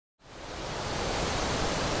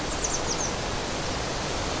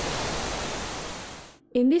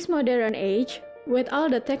In this modern age, with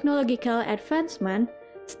all the technological advancement,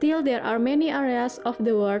 still there are many areas of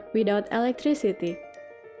the world without electricity.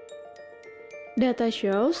 Data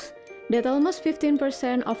shows that almost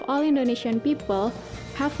 15% of all Indonesian people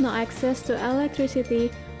have no access to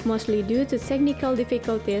electricity, mostly due to technical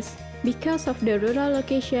difficulties because of the rural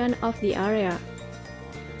location of the area.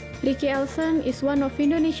 Ricky Elson is one of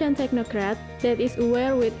Indonesian technocrats that is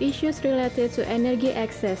aware with issues related to energy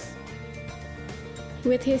access.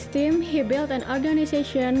 With his team, he built an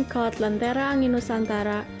organization called Lentera Angin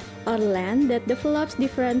Nusantara, or LAN, that develops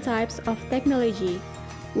different types of technology,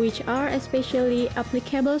 which are especially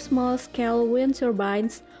applicable small-scale wind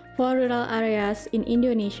turbines for rural areas in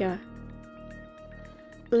Indonesia.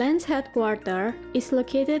 LAN's headquarters is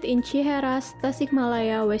located in Ciheras,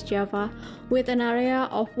 Tasikmalaya, West Java, with an area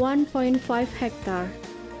of 1.5 hectare.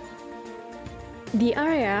 The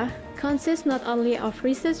area consists not only of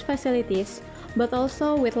research facilities, but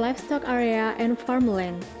also with livestock area and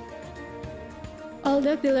farmland.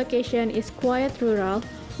 Although the location is quite rural,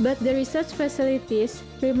 but the research facilities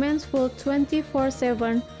remains full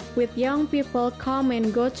 24/7 with young people come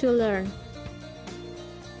and go to learn.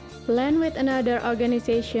 LAN with another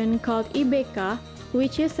organization called IBK,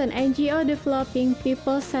 which is an NGO developing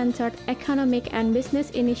people-centered economic and business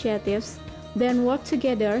initiatives, then work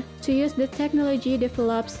together to use the technology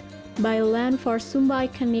developed by LAN for Sumba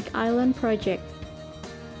Iconic Island project.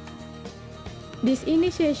 This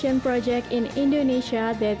initiation project in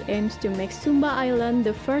Indonesia that aims to make Sumba Island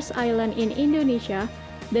the first island in Indonesia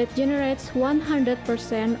that generates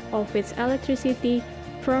 100% of its electricity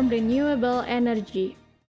from renewable energy.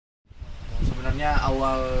 Sebenarnya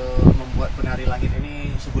awal membuat penari langit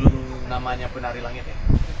ini sebelum namanya penari langit ya,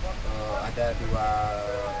 ada dua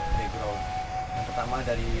background. Yang pertama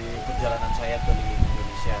dari perjalanan saya keliling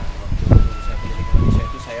Indonesia. Waktu saya keliling Indonesia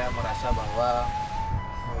itu saya merasa bahwa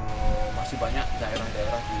masih banyak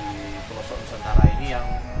daerah-daerah di pelosok Nusantara ini yang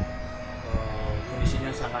kondisinya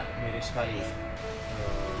sangat miris sekali.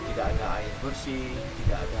 Tidak ada air bersih,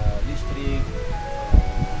 tidak ada listrik,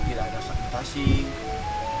 tidak ada sanitasi,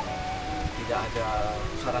 tidak ada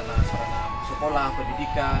sarana-sarana sekolah,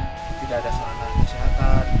 pendidikan, tidak ada sarana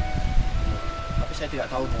kesehatan. Tapi saya tidak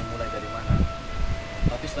tahu mau mulai dari mana.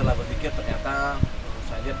 Tapi setelah berpikir ternyata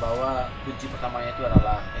saya lihat bahwa kunci pertamanya itu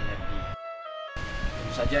adalah energi.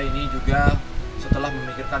 Tentu saja ini juga setelah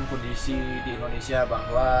memikirkan kondisi di Indonesia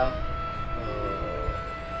bahwa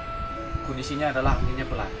kondisinya adalah anginnya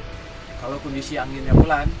pelan. Kalau kondisi anginnya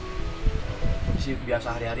pelan, kondisi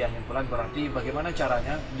biasa hari-hari angin pelan, berarti bagaimana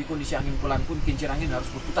caranya di kondisi angin pelan pun kincir angin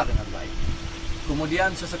harus berputar dengan baik.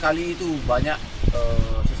 Kemudian sesekali itu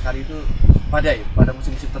sesekali itu badai pada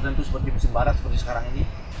musim-musim tertentu seperti musim barat seperti sekarang ini,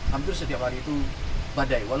 hampir setiap hari itu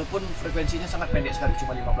badai. Walaupun frekuensinya sangat pendek sekali,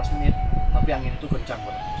 cuma 15 menit, tapi angin itu kencang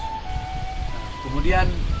berhembus. Kemudian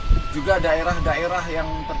juga daerah-daerah yang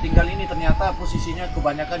tertinggal ini ternyata posisinya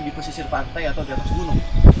kebanyakan di pesisir pantai atau di atas gunung,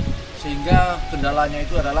 sehingga kendalanya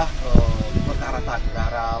itu adalah perkaratan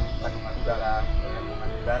garam,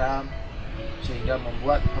 kandungan garam, sehingga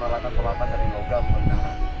membuat peralatan-peralatan dari logam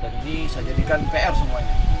berkarat. Dan ini saya jadikan PR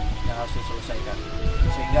semuanya yang harus diselesaikan,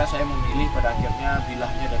 sehingga saya memilih pada akhirnya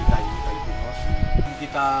bilahnya dari kayu pinus. Yang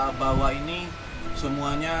kita bawa ini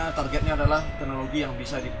semuanya targetnya adalah teknologi yang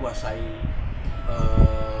bisa dikuasai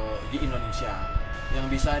di Indonesia, yang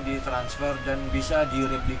bisa ditransfer dan bisa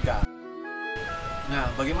direplika. Nah,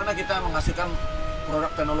 bagaimana kita menghasilkan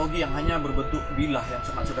produk teknologi yang hanya berbentuk bilah yang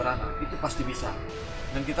sangat sederhana? Itu pasti bisa.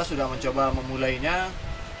 Dan kita sudah mencoba memulainya,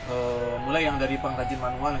 mulai yang dari pengrajin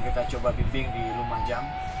manual yang kita coba bimbing di Lumajang.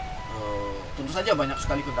 Tentu saja banyak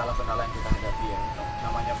sekali kendala-kendala yang kita hadapi ya,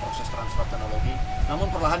 namanya proses transfer teknologi. Namun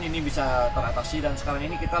perlahan ini bisa teratasi, dan sekarang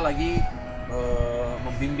ini kita lagi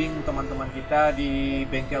membimbing teman-teman kita di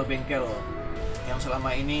bengkel-bengkel yang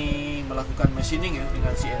selama ini melakukan machining ya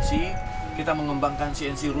dengan CNC. Kita mengembangkan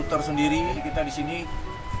CNC router sendiri. Kita di sini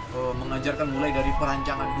mengajarkan mulai dari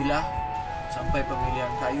perancangan bilah sampai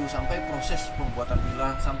pemilihan kayu, sampai proses pembuatan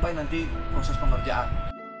bilah, sampai nanti proses pengerjaan.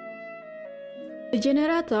 The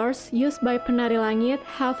generators used by Penari Langit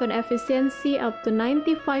have an efficiency up to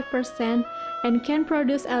 95% and can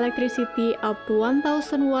produce electricity up to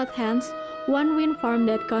 1000 watt. Hence, one wind farm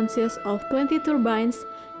that consists of 20 turbines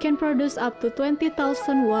can produce up to 20,000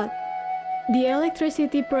 watt. The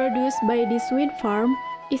electricity produced by this wind farm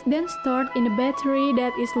is then stored in a battery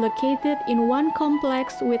that is located in one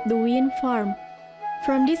complex with the wind farm.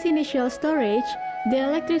 From this initial storage, the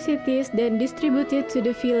electricity is then distributed to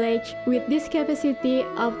the village. With this capacity,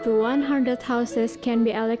 up to 100 houses can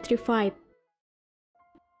be electrified.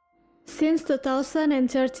 Since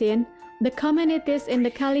 2013, the communities in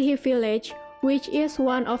the Kalihi village which is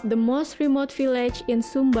one of the most remote villages in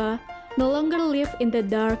Sumba, no longer live in the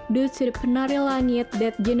dark due to the penari langit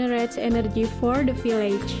that generates energy for the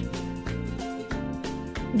village.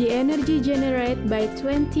 The energy generated by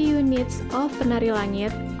 20 units of penari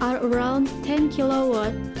langit are around 10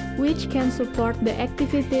 kilowatt, which can support the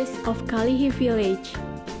activities of Kalihi village.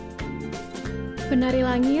 Penari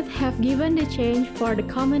langit have given the change for the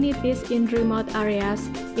communities in remote areas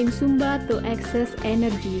in Sumba to access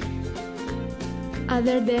energy.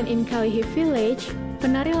 Other than in Kalihi village,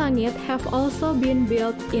 penari langit have also been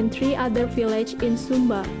built in 3 other villages in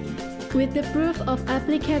Sumba. With the proof of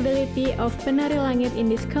applicability of penari langit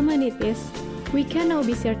in these communities, we can now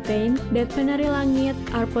be certain that penari langit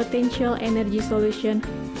are potential energy solution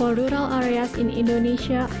for rural areas in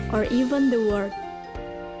Indonesia or even the world.